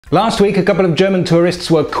Last week, a couple of German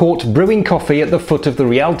tourists were caught brewing coffee at the foot of the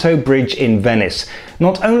Rialto Bridge in Venice.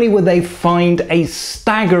 Not only were they fined a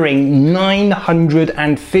staggering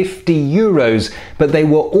 950 euros, but they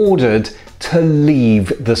were ordered to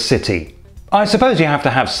leave the city. I suppose you have to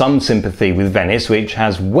have some sympathy with Venice, which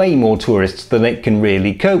has way more tourists than it can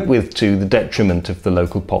really cope with, to the detriment of the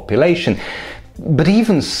local population. But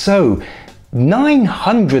even so,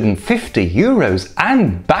 950 euros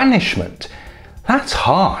and banishment. That's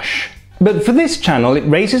harsh. But for this channel, it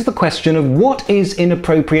raises the question of what is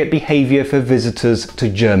inappropriate behaviour for visitors to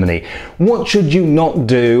Germany. What should you not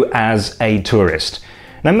do as a tourist?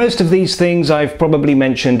 Now, most of these things I've probably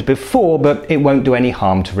mentioned before, but it won't do any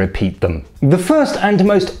harm to repeat them. The first and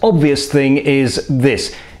most obvious thing is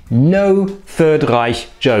this: no Third Reich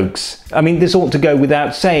jokes. I mean, this ought to go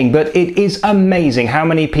without saying, but it is amazing how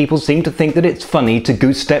many people seem to think that it's funny to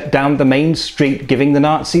goose step down the main street giving the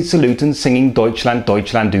Nazi salute and singing Deutschland,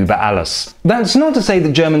 Deutschland über alles. That's not to say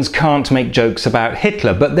that Germans can't make jokes about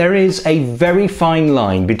Hitler, but there is a very fine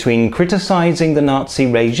line between criticising the Nazi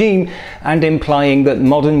regime and implying that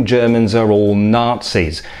modern Germans are all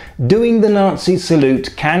Nazis. Doing the Nazi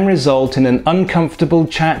salute can result in an uncomfortable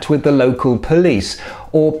chat with the local police,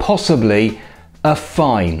 or possibly a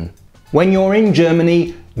fine. When you're in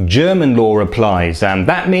Germany, German law applies, and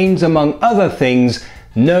that means, among other things,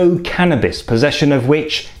 no cannabis, possession of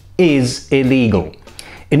which is illegal.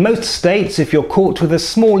 In most states, if you're caught with a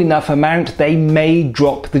small enough amount, they may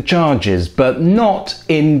drop the charges, but not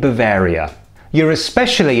in Bavaria. You're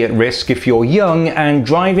especially at risk if you're young and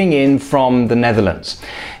driving in from the Netherlands.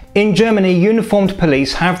 In Germany, uniformed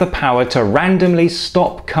police have the power to randomly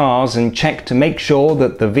stop cars and check to make sure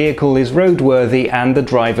that the vehicle is roadworthy and the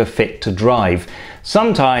driver fit to drive.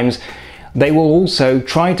 Sometimes they will also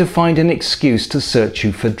try to find an excuse to search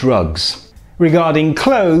you for drugs. Regarding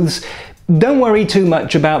clothes, don't worry too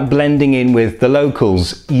much about blending in with the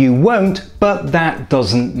locals. You won't, but that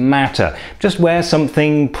doesn't matter. Just wear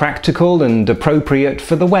something practical and appropriate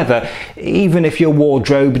for the weather, even if your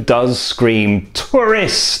wardrobe does scream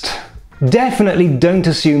tourist. Definitely don't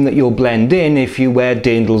assume that you'll blend in if you wear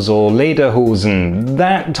Dirndls or Lederhosen.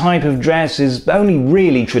 That type of dress is only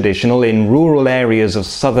really traditional in rural areas of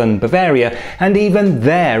southern Bavaria, and even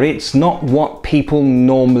there it's not what people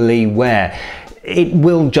normally wear. It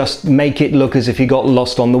will just make it look as if you got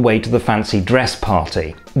lost on the way to the fancy dress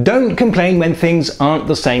party. Don't complain when things aren't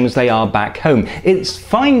the same as they are back home. It's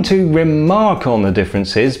fine to remark on the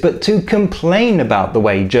differences, but to complain about the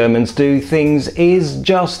way Germans do things is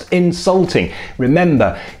just insulting.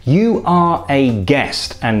 Remember, you are a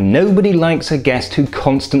guest, and nobody likes a guest who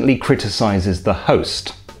constantly criticises the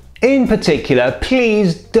host. In particular,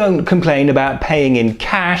 please don't complain about paying in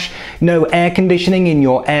cash, no air conditioning in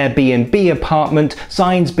your Airbnb apartment,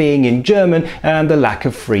 signs being in German, and the lack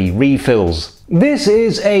of free refills. This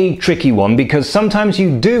is a tricky one because sometimes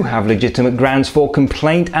you do have legitimate grounds for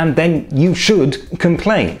complaint and then you should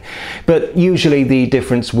complain. But usually the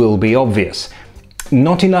difference will be obvious.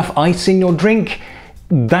 Not enough ice in your drink?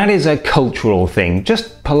 That is a cultural thing.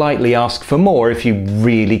 Just politely ask for more if you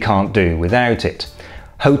really can't do without it.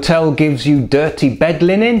 Hotel gives you dirty bed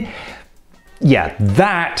linen? Yeah,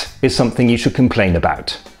 that is something you should complain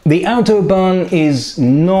about. The Autobahn is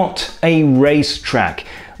not a racetrack.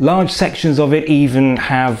 Large sections of it even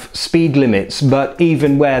have speed limits, but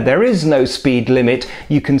even where there is no speed limit,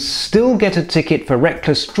 you can still get a ticket for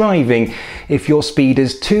reckless driving if your speed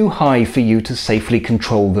is too high for you to safely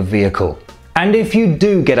control the vehicle. And if you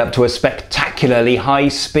do get up to a spectacularly high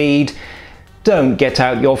speed, don't get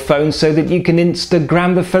out your phone so that you can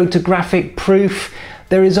Instagram the photographic proof.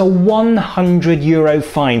 There is a €100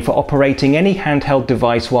 fine for operating any handheld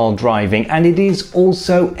device while driving, and it is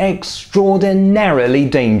also extraordinarily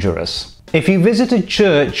dangerous. If you visit a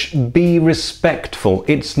church, be respectful.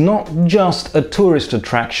 It's not just a tourist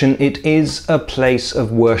attraction, it is a place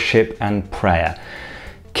of worship and prayer.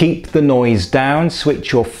 Keep the noise down,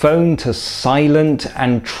 switch your phone to silent,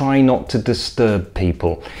 and try not to disturb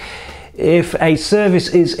people. If a service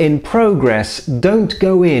is in progress, don't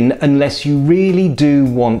go in unless you really do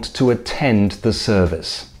want to attend the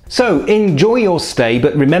service. So enjoy your stay,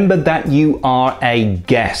 but remember that you are a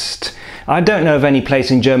guest. I don't know of any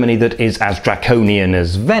place in Germany that is as draconian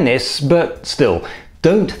as Venice, but still,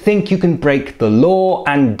 don't think you can break the law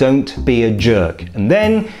and don't be a jerk. And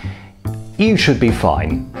then you should be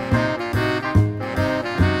fine.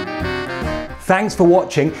 Thanks for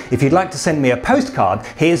watching. If you'd like to send me a postcard,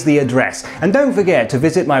 here's the address. And don't forget to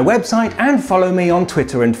visit my website and follow me on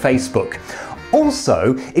Twitter and Facebook.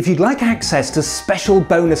 Also, if you'd like access to special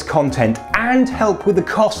bonus content and help with the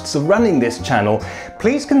costs of running this channel,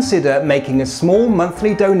 please consider making a small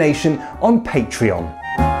monthly donation on Patreon.